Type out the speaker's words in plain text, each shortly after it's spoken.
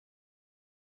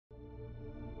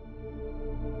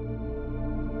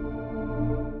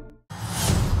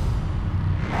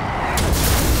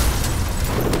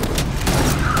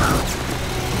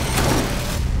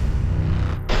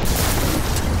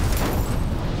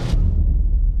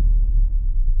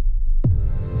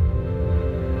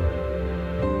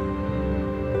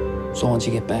So once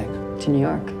you get back? To New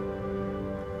York.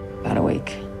 About a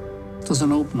week. There's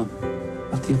an opening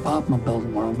at the apartment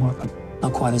building where I'm working.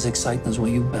 Not quite as exciting as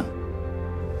where you've been.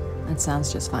 That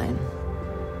sounds just fine.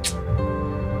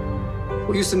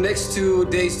 We'll use the next 2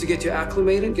 days to get you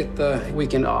acclimated, get the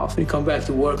weekend off. When you come back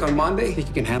to work on Monday, think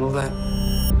you can handle that?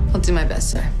 I'll do my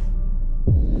best, sir.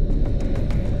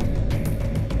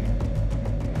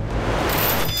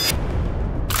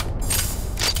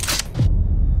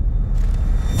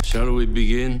 Shall we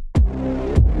begin?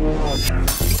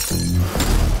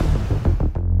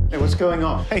 Hey, what's going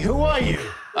on? Hey, who are you?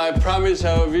 I promise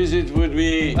our visit would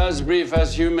be as brief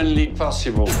as humanly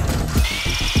possible.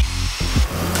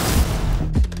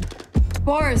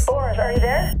 Boris, are you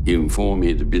there? He informed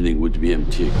me the building would be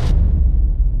empty.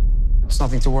 It's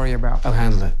nothing to worry about. I'll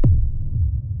handle it.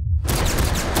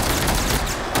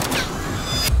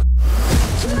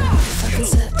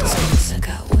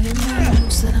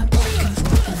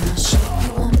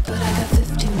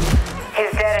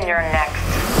 He's dead and you're next.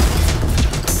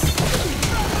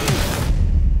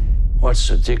 What's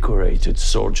a decorated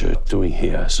soldier doing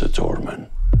here as a doorman?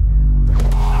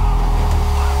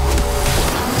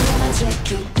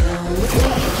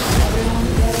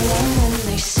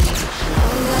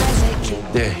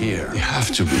 They're here. They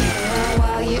have to be.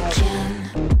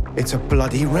 It's a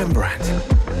bloody Rembrandt.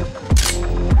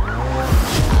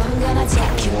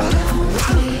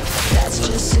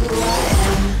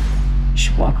 You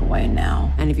should walk away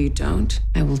now. And if you don't,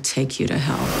 I will take you to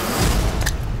hell.